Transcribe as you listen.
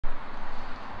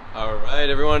Alright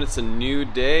everyone, it's a new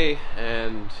day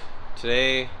and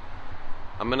today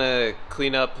I'm gonna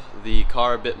clean up the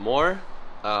car a bit more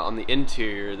on the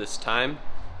interior this time.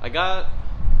 I got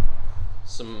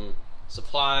some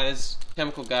supplies,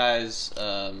 Chemical Guys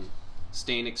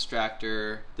stain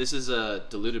extractor. This is a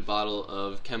diluted bottle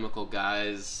of Chemical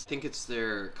Guys. I think it's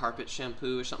their carpet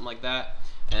shampoo or something like that,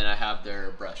 and I have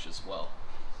their brush as well.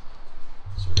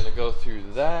 So we're gonna go through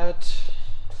that.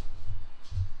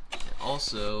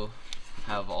 Also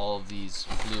have all of these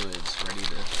fluids ready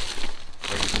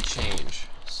to change.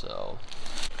 So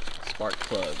spark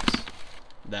plugs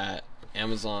that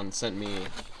Amazon sent me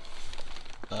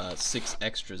 6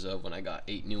 extras of when I got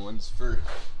 8 new ones for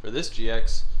this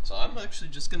GX. So I'm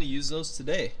actually just gonna use those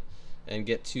today and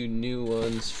get 2 new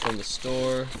ones from the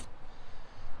store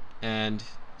and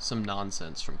some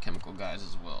nonsense from Chemical Guys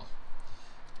as well.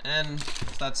 And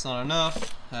if that's not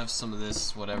enough, I have some of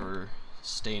this whatever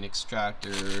stain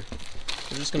extractor.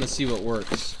 We're just gonna see what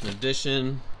works. In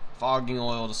addition, fogging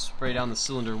oil to spray down the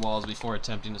cylinder walls before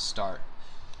attempting to start.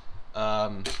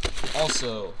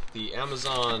 Also, the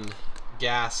Amazon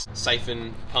gas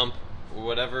siphon pump or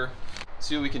whatever.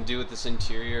 See what we can do with this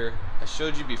interior. I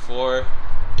showed you before,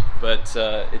 but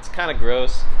it's kind of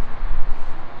gross,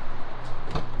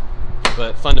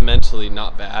 but fundamentally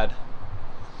not bad.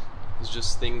 It's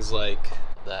just things like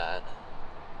that.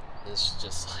 It's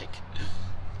just like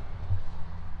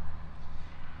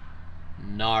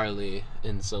gnarly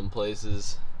in some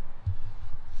places.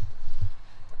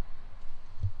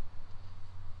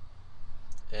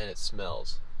 And it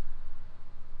smells.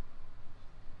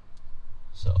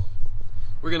 So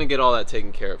we're gonna get all that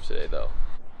taken care of today though.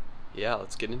 Yeah,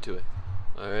 let's get into it.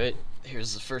 Alright,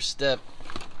 here's the first step.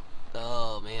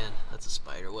 Oh man, that's a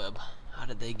spider web. How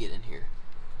did they get in here?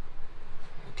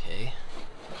 Okay.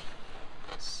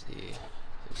 Let's see if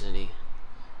there's any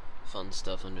fun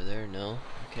stuff under there. No?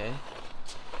 Okay.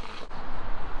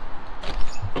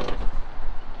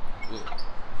 Ooh.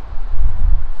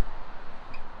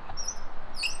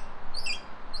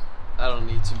 I don't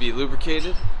need to be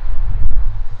lubricated.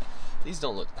 These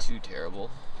don't look too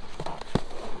terrible.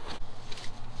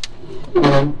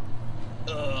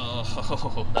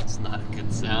 Oh, that's not a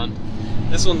good sound.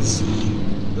 This one's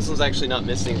actually not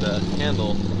missing the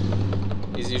handle.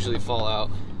 These usually fall out.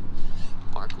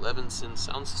 Mark Levinson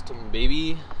sound system,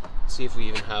 baby. Let's see if we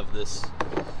even have this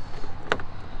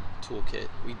toolkit.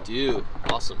 We do.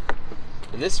 Awesome.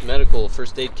 And this medical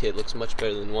first aid kit looks much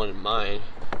better than one in my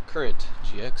current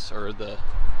GX, or the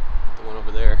one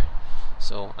over there.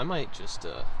 So I might just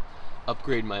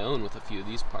upgrade my own with a few of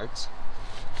these parts.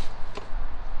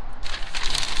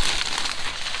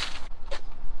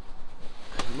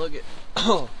 And look at,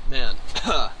 oh man,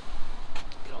 look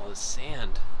at all this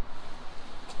sand.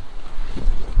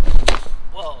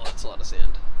 Whoa, that's a lot of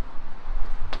sand.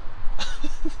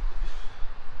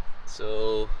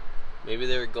 So maybe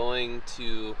they're going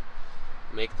to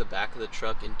make the back of the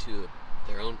truck into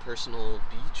their own personal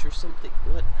beach or something.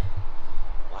 What?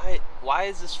 Why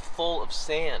is this full of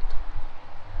sand?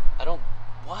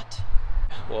 What?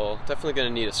 Well, definitely gonna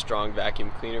need a strong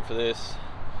vacuum cleaner for this.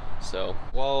 So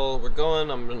while we're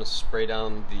going, I'm gonna spray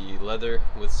down the leather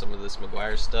with some of this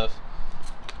Maguire stuff.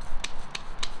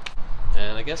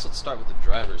 And I guess let's start with the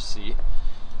driver's seat.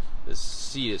 This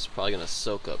seat is probably gonna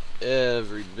soak up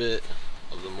every bit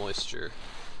of the moisture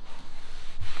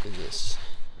in this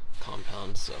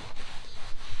compound, so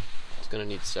it's gonna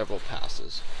need several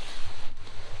passes.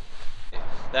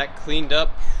 That cleaned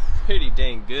up pretty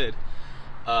dang good.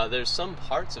 There's some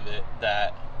parts of it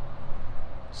that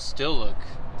still look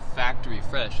factory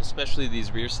fresh, especially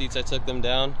these rear seats. I took them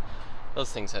down.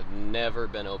 Those things have never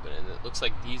been opened, and it looks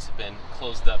like these have been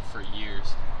closed up for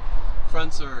years.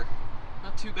 Fronts are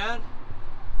not too bad.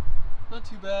 Not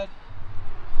too bad.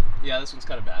 Yeah, this one's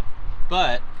kind of bad.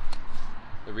 But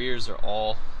the rears are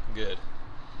all good.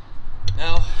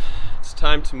 Now, it's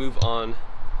time to move on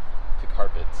to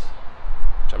carpets,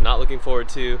 which I'm not looking forward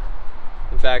to.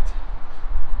 In fact,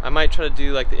 I might try to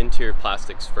do like the interior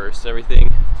plastics first,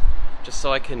 everything, just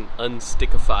so I can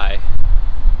unstickify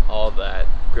all that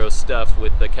gross stuff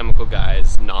with the Chemical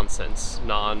Guys nonsense,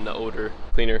 non-odor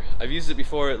cleaner. I've used it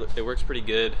before, it works pretty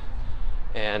good,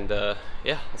 and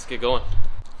yeah, let's get going.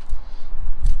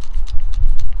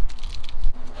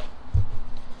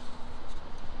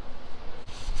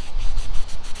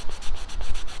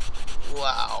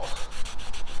 Wow.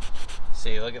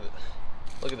 See, look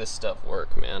at this stuff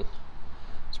work, man.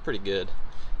 It's pretty good.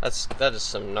 That is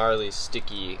some gnarly,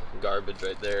 sticky garbage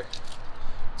right there.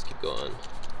 Let's keep going.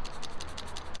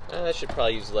 I should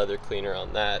probably use leather cleaner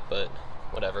on that, but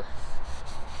whatever.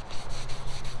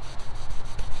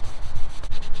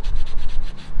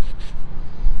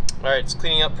 Alright, it's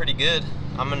cleaning up pretty good.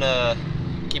 I'm gonna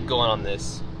keep going on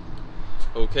this.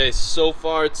 Okay, so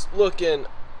far it's looking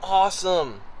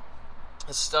awesome.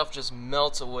 This stuff just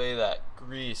melts away that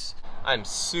grease. I'm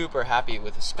super happy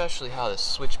with especially how the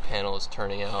switch panel is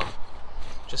turning out.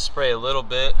 Just spray a little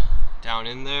bit down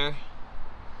in there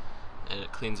and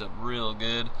it cleans up real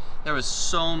good. There was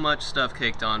so much stuff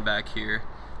caked on back here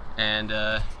and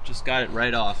just got it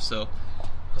right off. So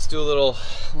let's do a little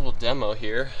demo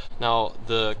here. Now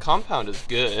the compound is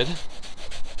good.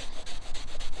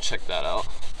 Check that out.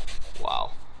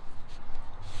 Wow.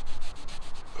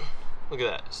 Look at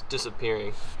that, it's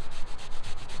disappearing.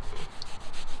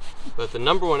 But the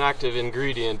number one active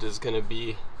ingredient is gonna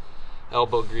be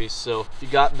elbow grease. So if you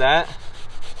got that,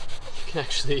 you can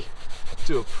actually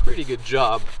do a pretty good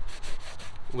job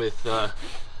with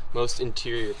most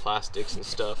interior plastics and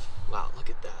stuff. Wow, look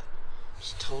at that.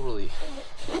 Just totally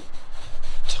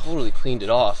cleaned it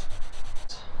off.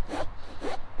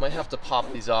 Might have to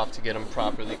pop these off to get them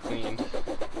properly cleaned.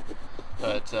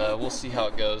 But we'll see how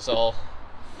it goes. I'll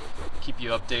keep you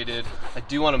updated. I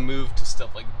do want to move to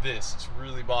stuff like this. It's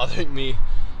really bothering me.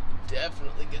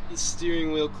 Definitely get the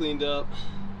steering wheel cleaned up.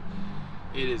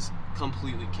 It is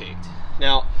completely caked.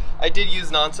 Now, I did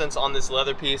use nonsense on this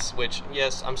leather piece, which,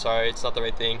 yes, I'm sorry, it's not the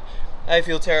right thing. I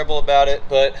feel terrible about it,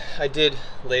 but I did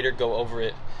later go over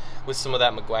it with some of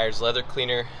that Meguiar's leather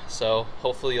cleaner, so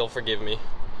hopefully you'll forgive me.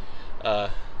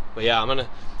 But yeah, I'm gonna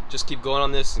just keep going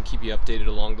on this and keep you updated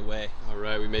along the way.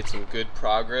 Alright, we made some good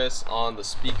progress on the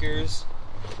speakers.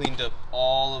 Cleaned up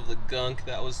all of the gunk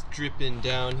that was dripping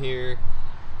down here.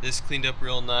 This cleaned up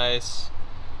real nice.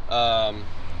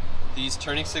 These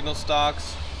turning signal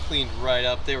stocks cleaned right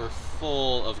up. They were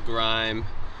full of grime.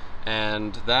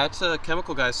 And that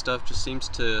chemical guy stuff just seems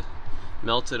to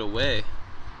melt it away.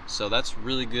 So that's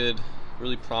really good,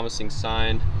 really promising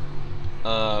sign.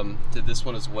 Did this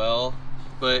one as well.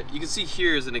 But you can see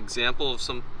here is an example of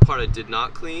some part I did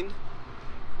not clean.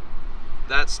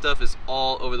 That stuff is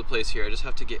all over the place here. I just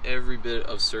have to get every bit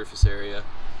of surface area.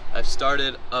 I've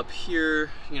started up here,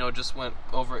 you know, just went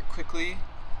over it quickly.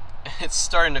 It's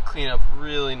starting to clean up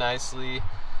really nicely.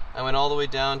 I went all the way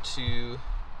down to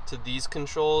these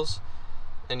controls,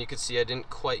 and you can see I didn't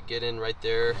quite get in right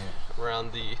there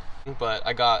around the, but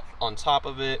I got on top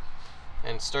of it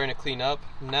and it's starting to clean up.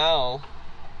 Now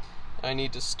I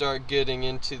need to start getting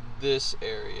into this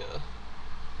area,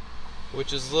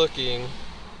 which is looking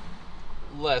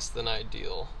less than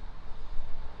ideal.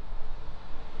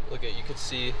 Look at, you can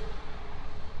see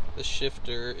the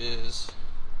shifter is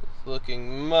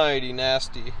looking mighty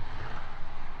nasty.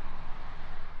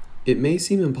 It may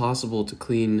seem impossible to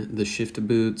clean the shift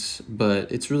boots,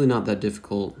 but it's really not that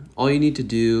difficult. All you need to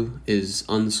do is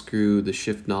unscrew the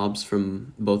shift knobs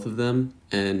from both of them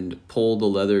and pull the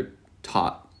leather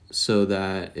taut so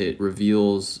that it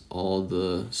reveals all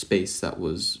the space that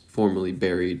was formerly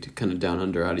buried kind of down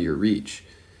under out of your reach.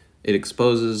 It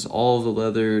exposes all of the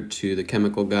leather to the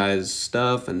chemical guy's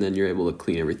stuff, and then you're able to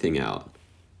clean everything out.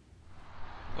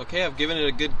 Okay, I've given it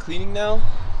a good cleaning now.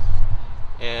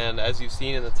 And as you've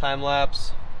seen in the time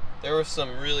lapse, there were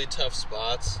some really tough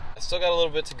spots. I still got a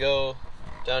little bit to go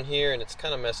down here and it's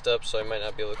kind of messed up, so I might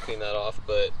not be able to clean that off,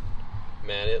 but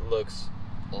man, it looks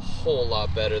a whole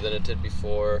lot better than it did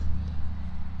before.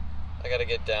 I gotta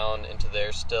get down into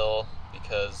there still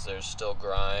because there's still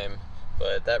grime,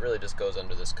 but that really just goes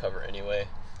under this cover anyway.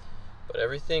 But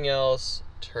everything else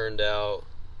turned out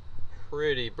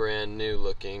pretty brand new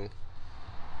looking.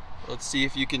 Let's see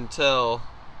if you can tell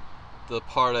the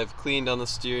part I've cleaned on the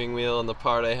steering wheel and the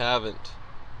part I haven't.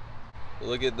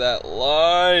 Look at that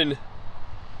line.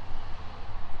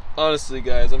 Honestly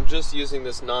guys, I'm just using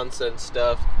this nonsense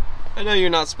stuff. I know you're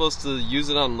not supposed to use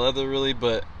it on leather really,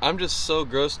 but I'm just so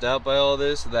grossed out by all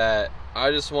this that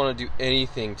I just want to do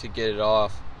anything to get it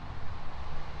off.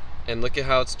 And look at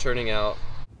how it's turning out.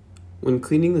 When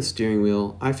cleaning the steering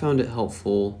wheel, I found it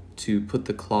helpful to put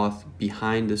the cloth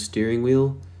behind the steering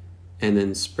wheel and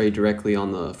then spray directly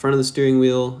on the front of the steering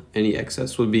wheel. Any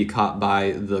excess would be caught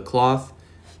by the cloth,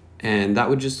 and that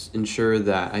would just ensure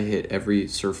that I hit every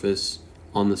surface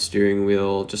on the steering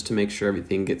wheel just to make sure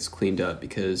everything gets cleaned up,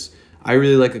 because I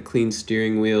really like a clean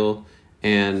steering wheel,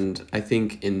 and I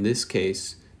think in this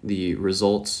case the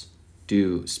results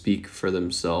do speak for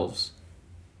themselves.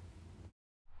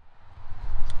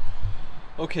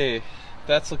 Okay,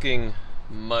 that's looking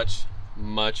much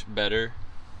better.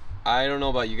 I don't know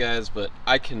about you guys, but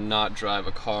I cannot drive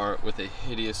a car with a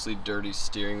hideously dirty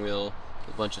steering wheel,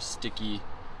 a bunch of sticky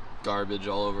garbage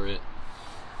all over it.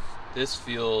 This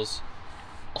feels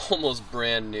almost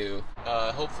brand new.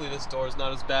 Hopefully this door is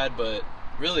not as bad, but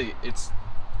really it's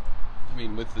I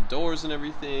mean, with the doors and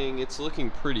everything, it's looking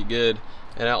pretty good.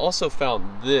 And I also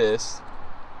found this.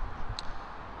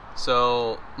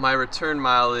 So my return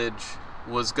mileage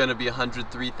was gonna be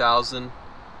 103,000,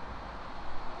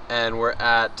 and we're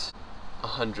at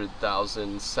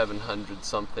 100,700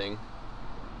 something.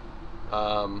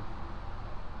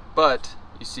 But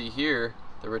you see here,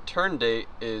 the return date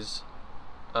is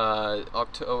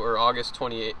August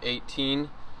 2018.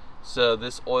 So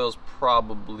this oil's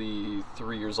probably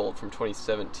 3 years old, from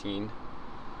 2017.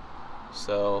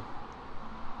 So,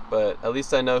 but at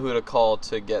least I know who to call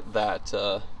to get that,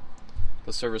 the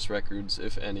service records,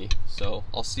 if any. So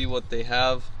I'll see what they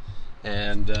have,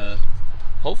 and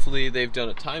hopefully they've done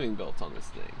a timing belt on this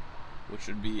thing, which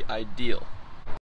would be ideal.